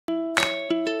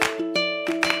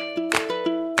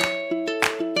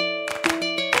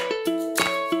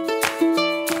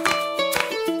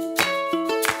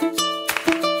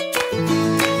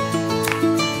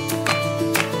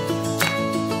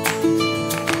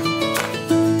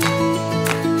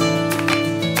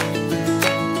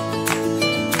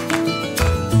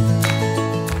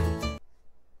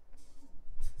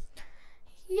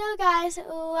guys,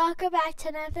 welcome back to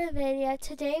another video.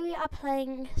 Today we are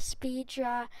playing speed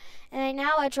draw, and right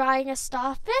now we're drawing a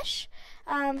starfish.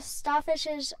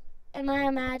 Starfishes in my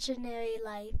imaginary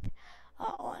life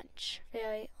are orange,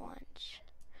 very orange.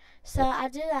 So I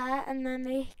do that and then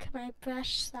make my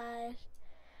brush size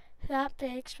that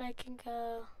big so I can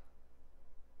go.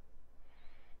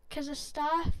 Because a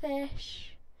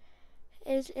starfish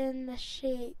is in the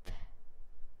shape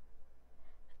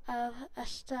of a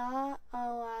star.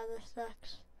 Oh wow, this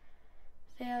looks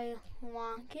very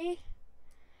wonky.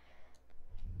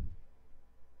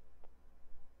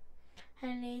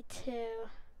 I need to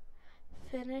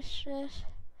finish this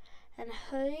and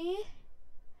hurry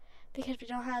because we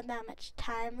don't have that much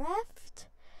time left.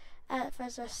 For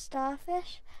the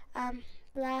starfish,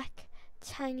 black,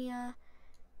 tinier,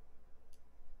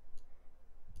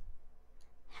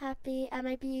 happy. I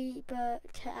might be able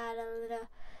to add a little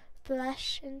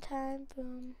blush in time.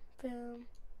 Boom, boom.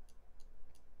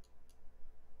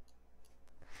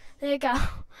 There you go.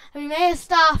 We made a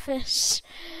starfish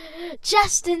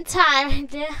just in time. I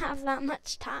didn't have that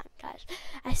much time, guys.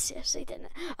 I seriously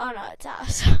didn't. Oh no, it's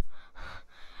ours.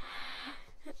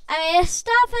 I made a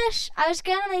starfish. I was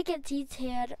gonna make it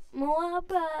detailed more,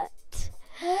 but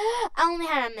I only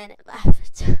had a minute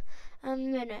left. A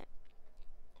minute.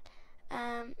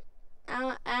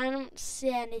 I don't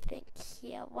see anything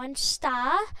here. One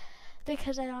star,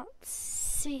 because I don't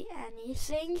see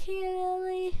anything here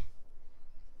really.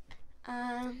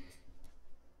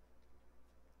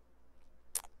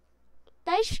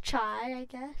 Nice try, I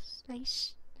guess.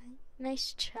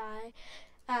 Nice try.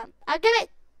 I'll give it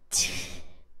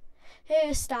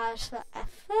 2 stars for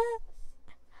effort.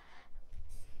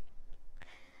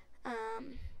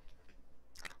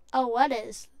 Oh, what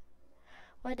is?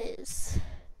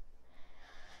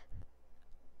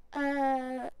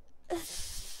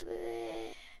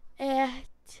 Yeah,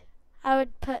 I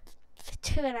would put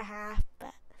 2.5,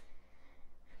 but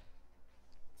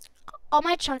oh,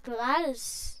 my chocolate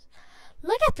is.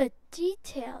 Look at the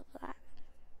detail of that.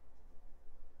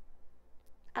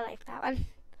 I like that one.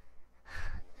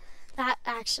 That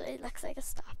actually looks like a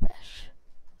starfish.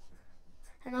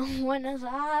 And the one is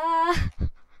Aw,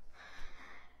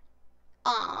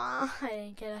 I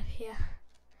didn't get up here.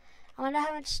 I wonder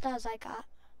how much stars I got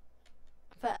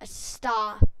for a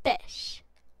starfish.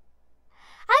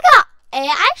 I got 8.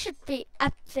 I should be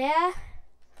up there.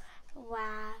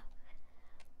 Wow.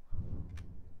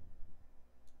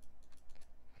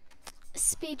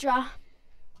 Speed draw.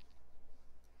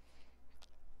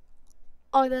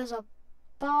 Oh, there's a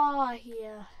bar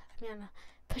here. I'm gonna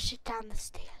push it down the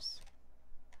stairs.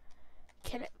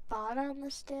 Can it bar down the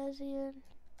stairs even?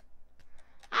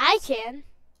 I can.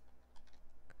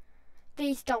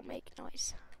 Please don't make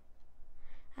noise.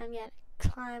 I'm gonna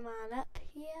climb on up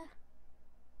here.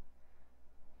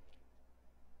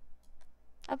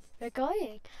 Up we're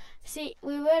going. See,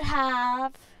 we would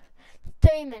have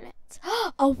 3 minutes.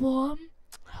 A worm?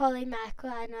 Holy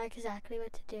mackerel, I know exactly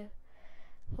what to do.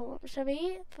 For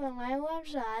my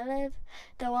worms where I live,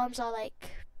 the worms are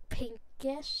like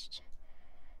pinkish.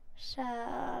 So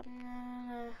I'm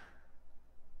gonna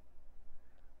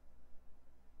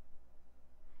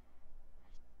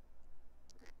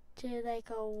do like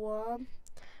a worm.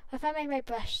 If I make my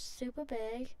brush super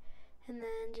big and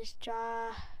then just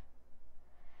draw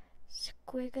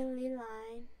squiggly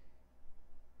line.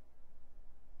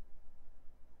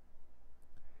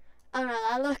 Oh no,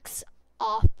 that looks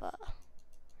awful.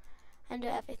 And do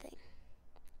everything.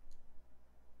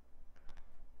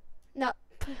 Nope.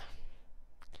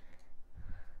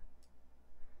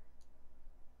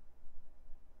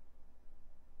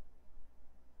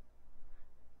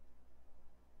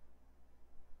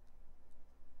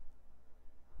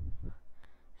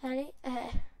 Ready?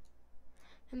 And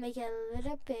make it a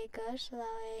little bigger so that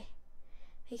way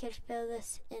we can fill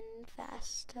this in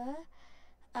faster.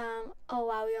 Oh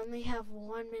wow, we only have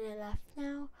 1 minute left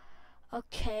now.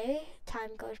 Okay,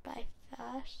 time goes by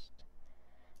fast.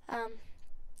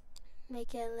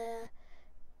 Make it a little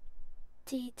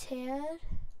detailed.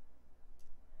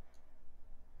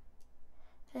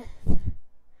 With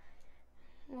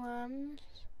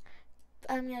worms.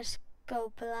 I'm gonna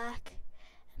go black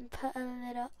and put a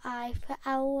little eye for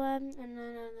our worm and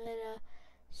then a little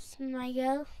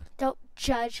smile. Don't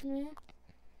judge me.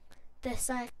 This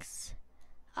looks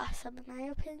awesome in my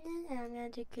opinion, and I'm gonna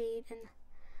do green and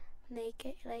make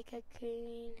it like a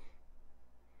green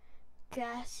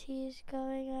grass he's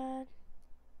going on.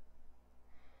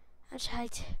 I'll try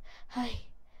to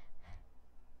hurry.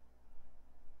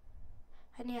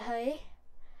 I need to hurry.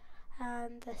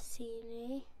 And the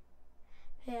scenery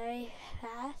very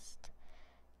fast.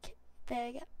 There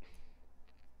we go.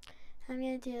 I'm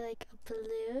gonna do like a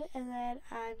blue, and then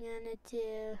I'm gonna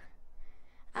do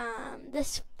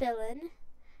this villain.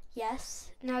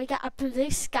 Yes. Now we got a blue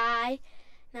sky.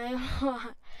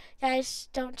 Now, guys,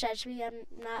 don't judge me. I'm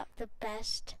not the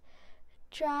best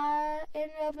drawer in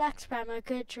Roblox, but I'm a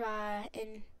good drawer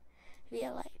in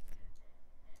real life.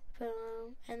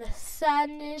 Boom. And the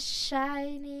sun is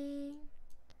shining.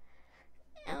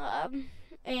 And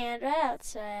right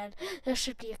outside, there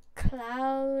should be a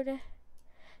cloud.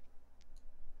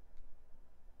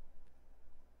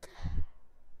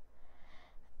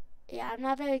 Yeah, I'm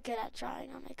not very good at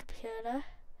drawing on my computer.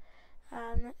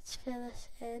 Let's fill this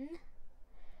in.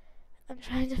 I'm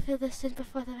trying to fill this in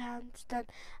before the round's done.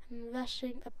 I'm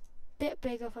rushing a bit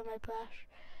bigger for my brush.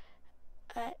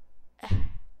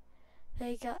 There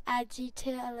you go. Add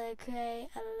detail, a little gray,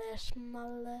 a little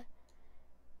smaller.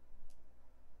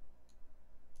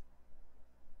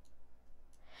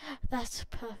 That's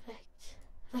perfect.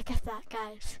 Look at that,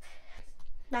 guys.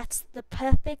 That's the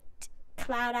perfect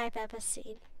cloud I've ever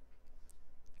seen.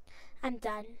 I'm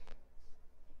done.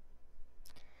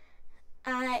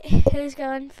 Alright, who's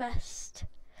going first?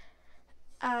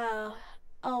 A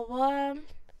worm.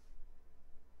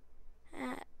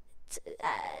 It's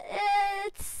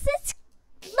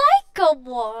like a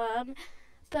worm,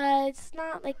 but it's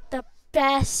not like the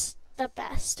best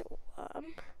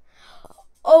worm.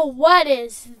 Oh, what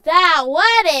is that?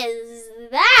 What is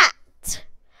that?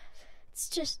 It's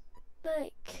just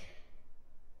like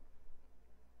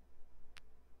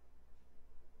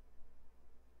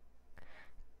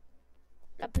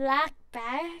a black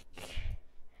back.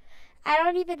 I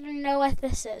don't even know what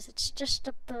this is. It's just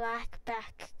a black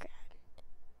background.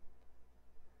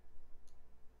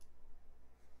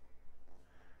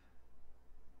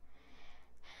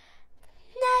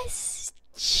 Nice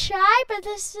try, but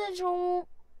this is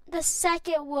the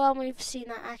second worm we've seen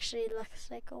that actually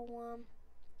looks like a worm.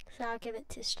 So I'll give it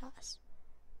 2 stars.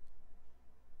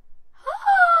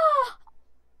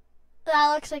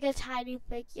 That looks like a tiny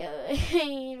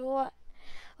figurine. What?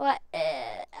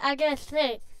 I'll give it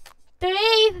 3.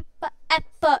 3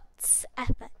 efforts. Oh,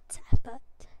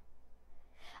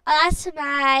 that's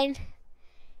mine.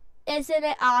 Isn't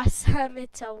it awesome?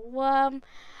 It's a worm.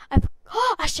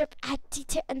 I should add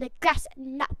detail in the grass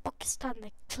and not focused on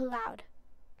the cloud.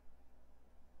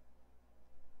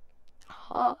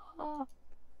 Oh,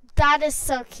 that is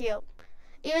so cute.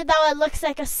 Even though it looks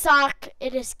like a sock,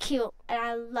 it is cute, and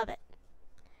I love it.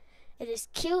 It is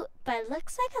cute, but it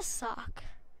looks like a sock,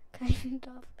 kind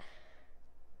of.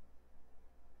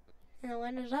 And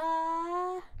when is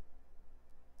that?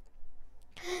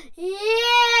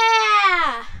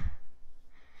 Yeah!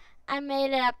 I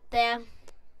made it up there.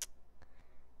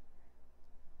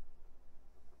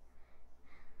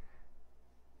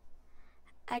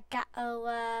 I got a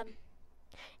worm.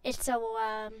 It's a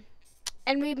worm.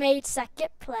 And we made second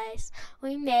place.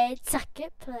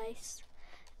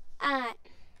 Alright.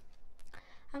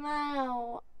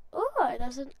 Oh,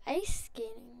 there's an ice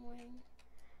skating ring.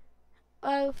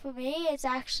 Well, for me, it's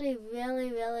actually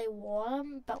really, really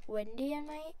warm, but windy in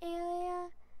my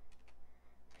area.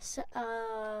 So,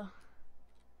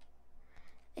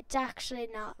 it's actually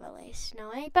not really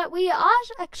snowy, but we are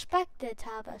expected to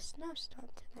have a snowstorm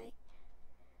tonight.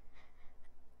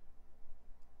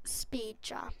 Speed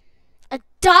draw. A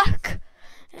duck?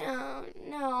 Oh,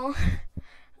 no.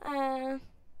 I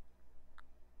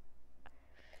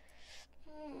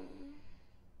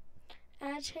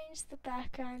changed the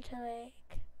background to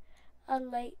like a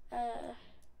light,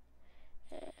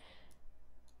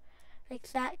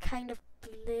 like that kind of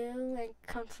blue and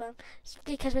confirm,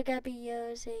 because we're gonna be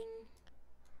using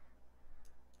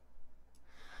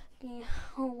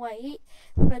white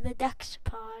for the duck's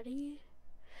body.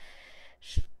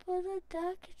 For the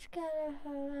duck, it's gotta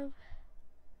have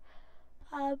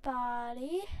a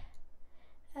body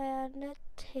and a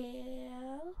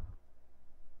tail.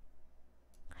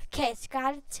 Okay, it's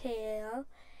got a tail,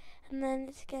 and then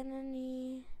it's gonna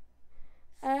need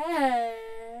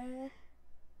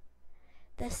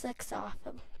this looks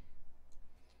awesome.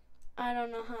 I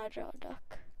don't know how to draw a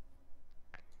duck.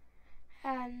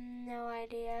 I have no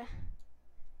idea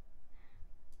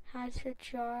how to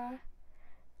draw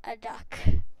a duck.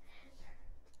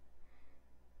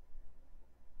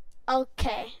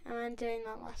 Okay, I'm doing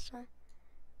that last one.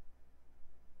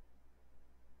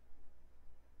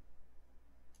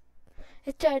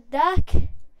 It's a duck.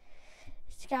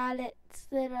 It's got its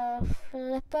little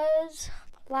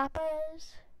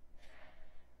flappers.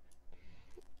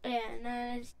 And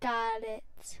then it's got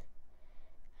its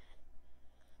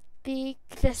beak.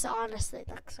 This honestly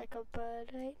looks like a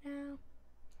bird right now.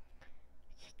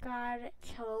 It's got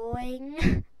its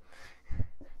wing.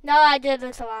 No, I did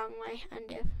this the wrong way.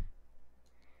 Undo.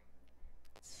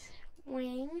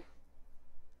 Wing.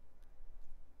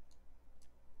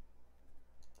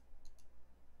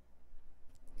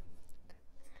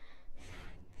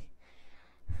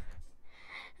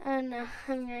 Oh no,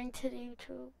 I'm going to need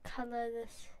to color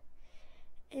this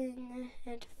in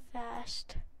and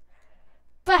fast.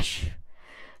 Bush!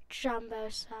 Jumbo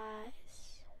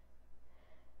size.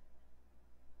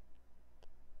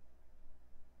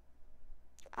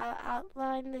 I'll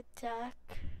outline the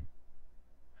duck.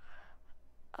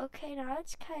 Okay, now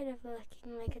it's kind of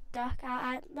looking like a duck.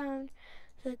 I'll outline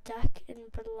the duck in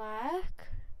black.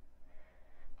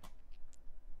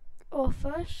 Well,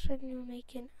 first I'm going to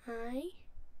make an eye.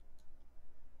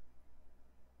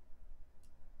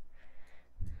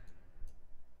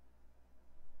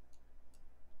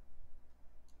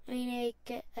 I need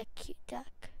to get a cute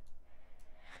duck.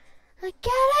 Look at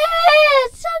it!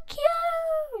 It's so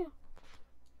cute!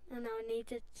 And I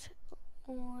need its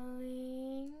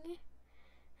wing.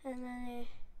 And then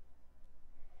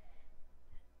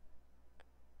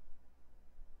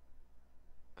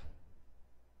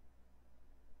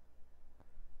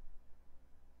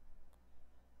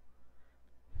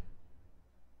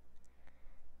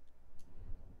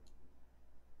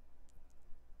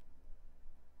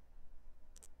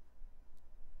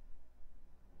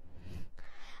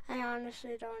I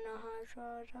honestly don't know how to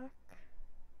draw a duck.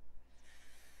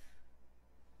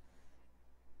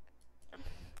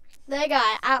 There you go,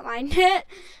 I outlined it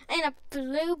in a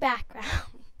blue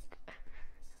background.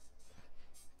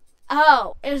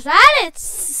 Oh, is that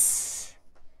its...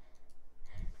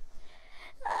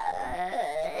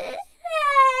 I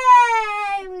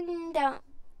don't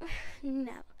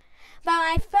know. But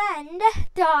my friend,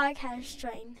 dog, has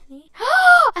joined me.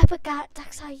 Oh, I forgot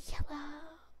ducks are yellow.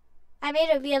 I made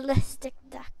a realistic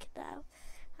duck, though.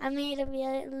 I made a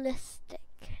realistic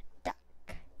duck.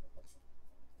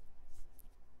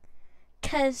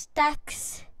 Because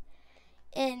ducks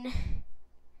in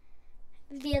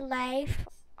real life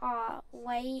are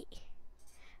white.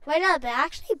 Wait, no, they're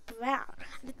actually brown.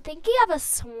 I'm thinking of a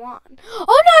swan. Oh,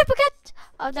 no, I forgot.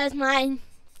 Oh, that's mine.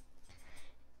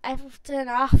 I've turned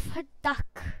off a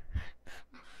duck.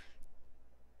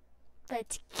 But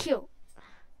it's cute.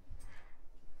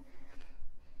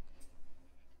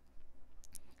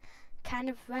 Kind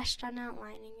of rushed on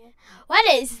outlining it. What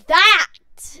is that?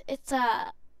 It's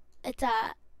a,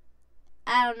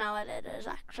 I don't know what it is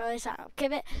actually, so I'll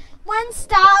give it 1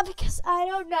 star because I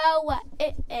don't know what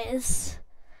it is.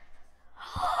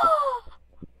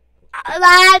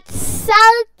 That's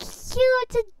so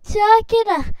cute, a duck in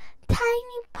a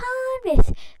tiny pond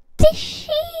with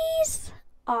fishies.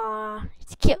 Aw,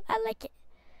 it's cute, I like it.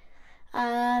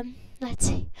 Let's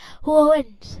see, who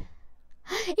wins?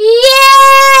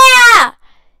 Yeah!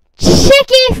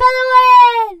 Chicky for the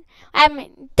win! I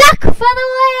mean, duck for the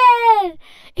win!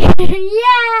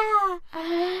 Yeah!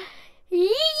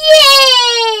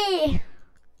 Yay!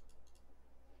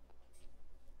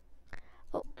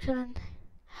 Oh,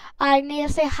 I need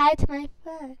to say hi to my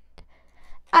friend.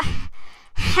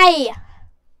 Hey!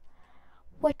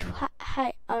 What?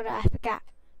 Hi. Oh no, I forgot.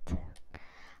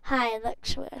 Hi, it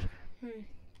looks weird.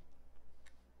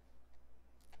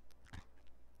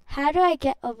 How do I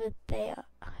get over there?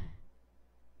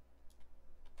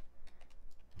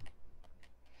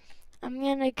 I'm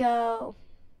gonna go.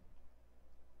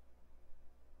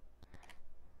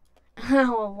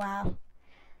 Oh wow.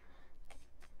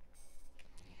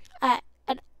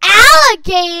 An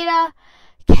alligator!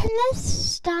 Can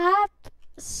this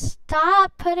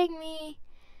stop putting me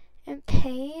in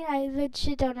pain? I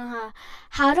legit don't know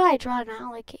how do I draw an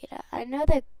alligator? I know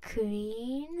they're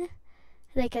green,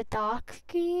 like a dark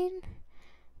green.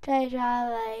 Do I draw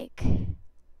like, you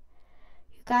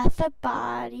got the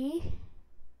body,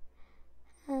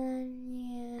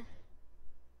 and yeah.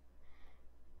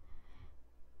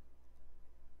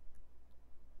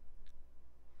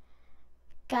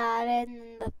 Got it,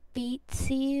 and the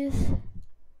feetsies.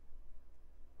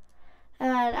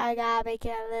 And I gotta make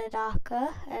it a little darker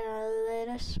and a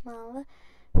little smaller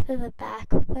for the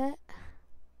back of it.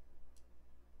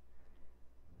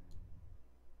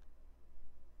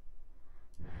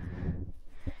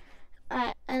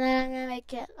 Alright, and then I'm gonna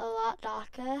make it a lot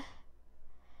darker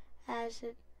as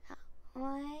an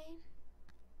outline.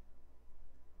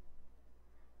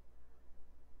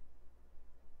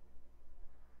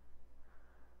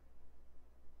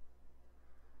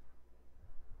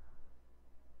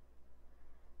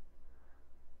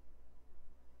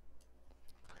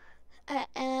 And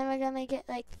then we're gonna make it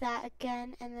like that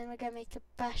again, and then we're gonna make the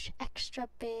brush extra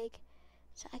big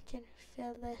so I can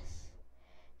fill this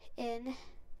in.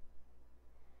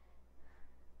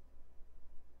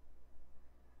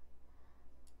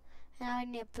 Now we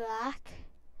need black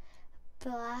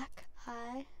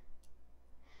eye.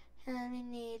 And then we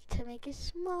need to make it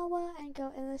smaller and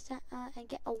go in the center and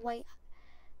get a white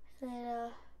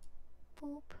little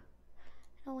boop.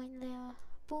 A white little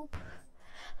boop.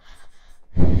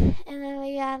 And then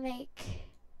we gotta make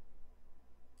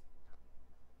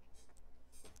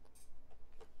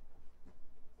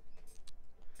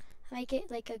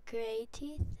it like a gray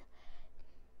teeth.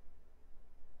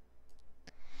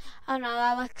 Oh no,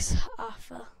 that looks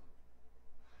awful.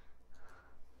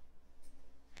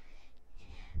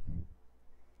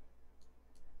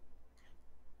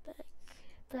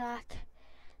 Black,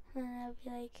 and then it'll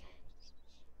be like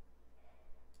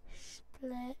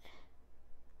split.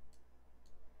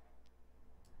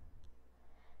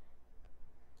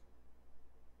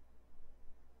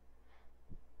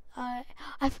 Alright,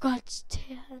 I've got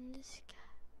tail on this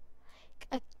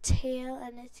guy. A tail,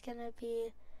 and it's gonna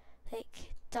be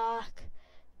like dark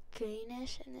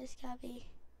greenish, and it's gonna be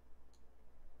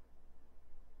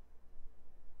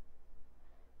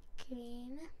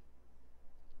green.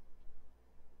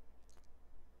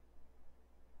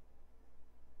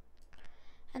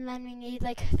 And then we need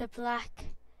like the black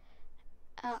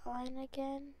outline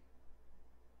again.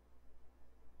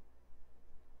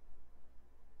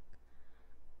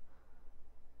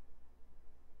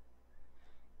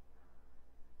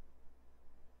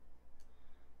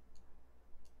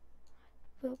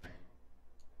 Boop.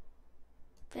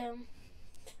 Boom.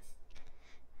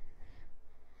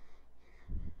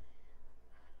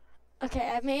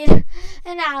 Okay, I made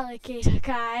an alligator,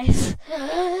 guys.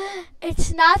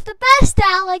 It's not the best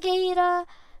alligator,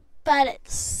 but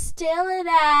it's still an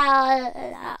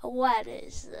alligator. What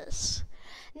is this?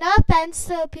 No offense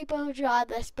to the people who draw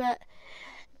this, but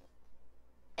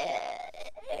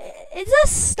it's a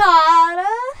starter.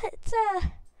 It's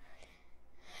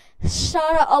a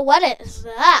starter. Oh, what is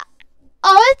that?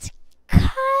 Oh, it's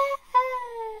kind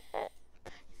of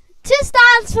just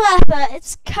on flipper.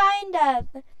 It's kind of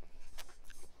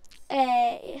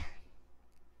a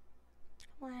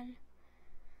one.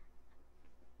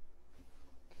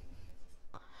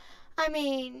 I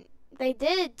mean, they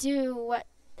did do what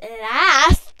it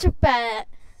asked, but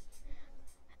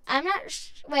I'm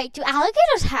not wait, do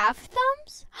alligators have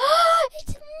thumbs?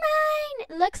 It's mine!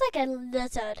 It looks like a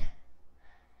lizard.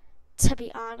 To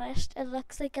be honest, it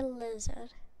looks like a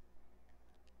lizard.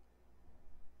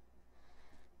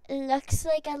 It looks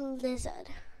like a lizard.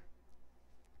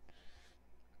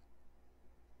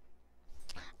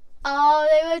 Oh,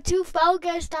 they were too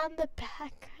focused on the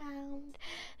background.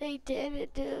 They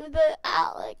didn't do the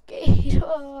alligator.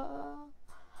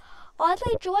 Why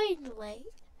they joined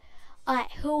late?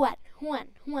 Alright, who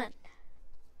won?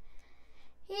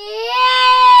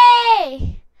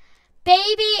 Yay!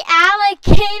 Baby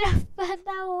alligator for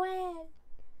the win.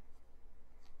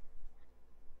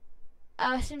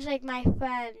 Oh, it seems like my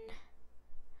friend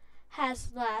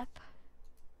has left.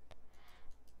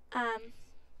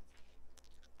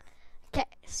 Okay,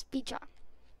 speed run.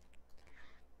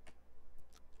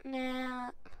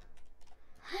 Now,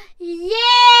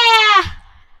 yeah!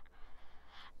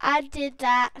 I did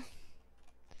that.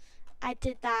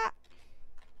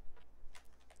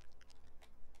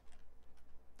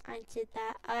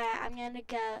 Alright, I'm gonna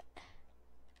go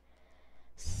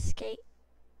skate.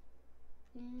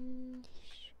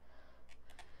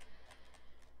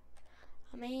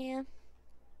 Oh man.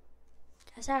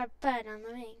 I saw a bird on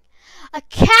the wing. A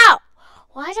cow!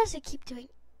 Why does it keep doing...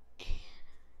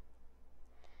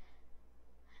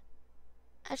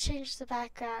 I changed the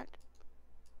background.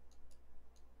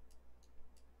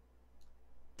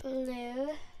 Blue.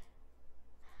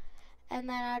 And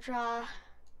then I'll draw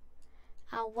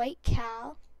a white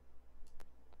cow.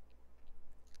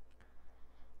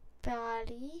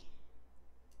 Body.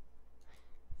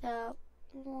 The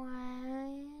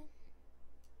 1,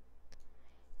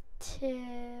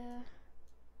 2,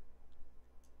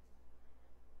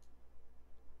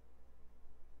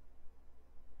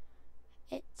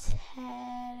 its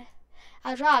head.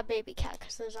 I'll draw a baby cow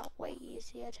because those are way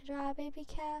easier to draw a baby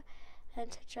cow than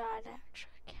to draw an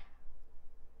actual cow.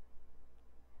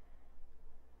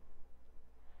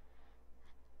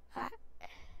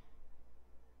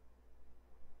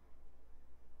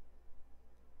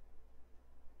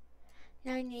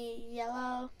 Now I need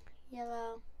yellow.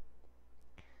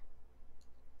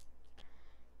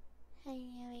 And you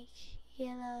make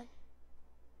yellow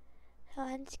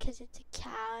ones because it's a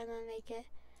cow, and then make it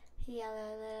yellow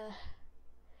a little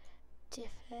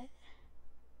different.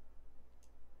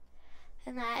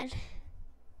 And then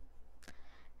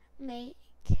make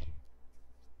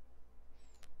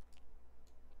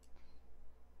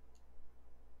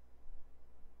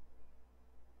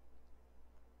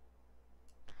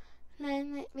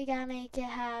we gotta make it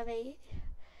have a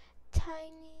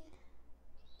tiny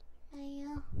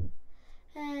nail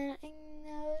and a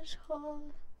nose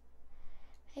hole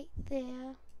right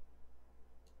there.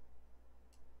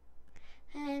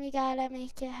 And then we gotta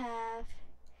make it have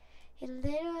a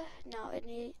little, no,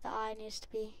 the eye needs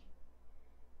to be.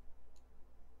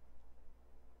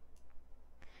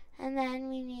 And then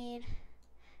we need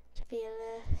to be a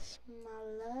little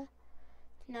smaller.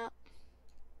 No.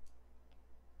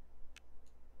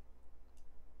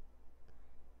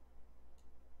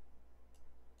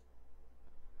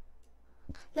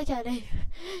 Look at it.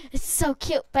 It's so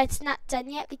cute, but it's not done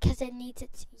yet because it needs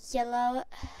its yellow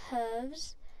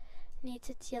hooves. Needs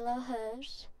its yellow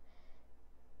hooves.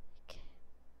 Okay.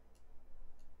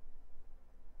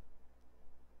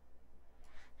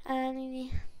 And we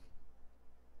need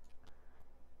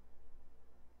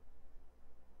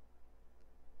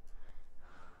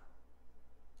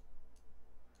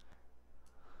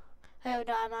oh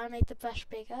no, I want to make the brush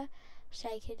bigger so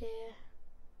I can do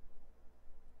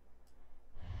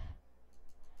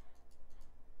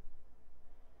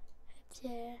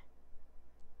yeah.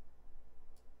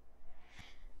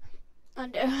 Oh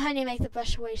no, I need to make the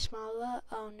brush way smaller.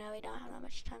 Oh no, we don't have that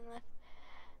much time left.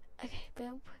 Okay,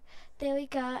 boom. There we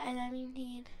go, and then we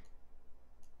need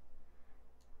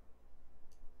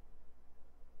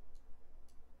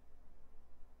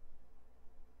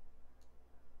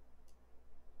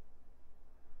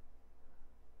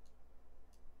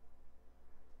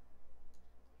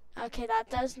okay, that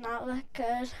does not look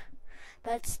good.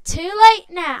 But it's too late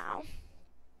now.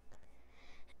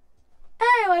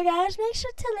 Anyway guys, make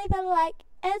sure to leave a like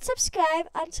and subscribe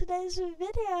on today's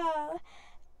video.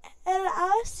 And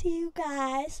I'll see you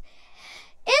guys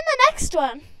in the next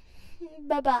one.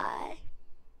 Bye bye.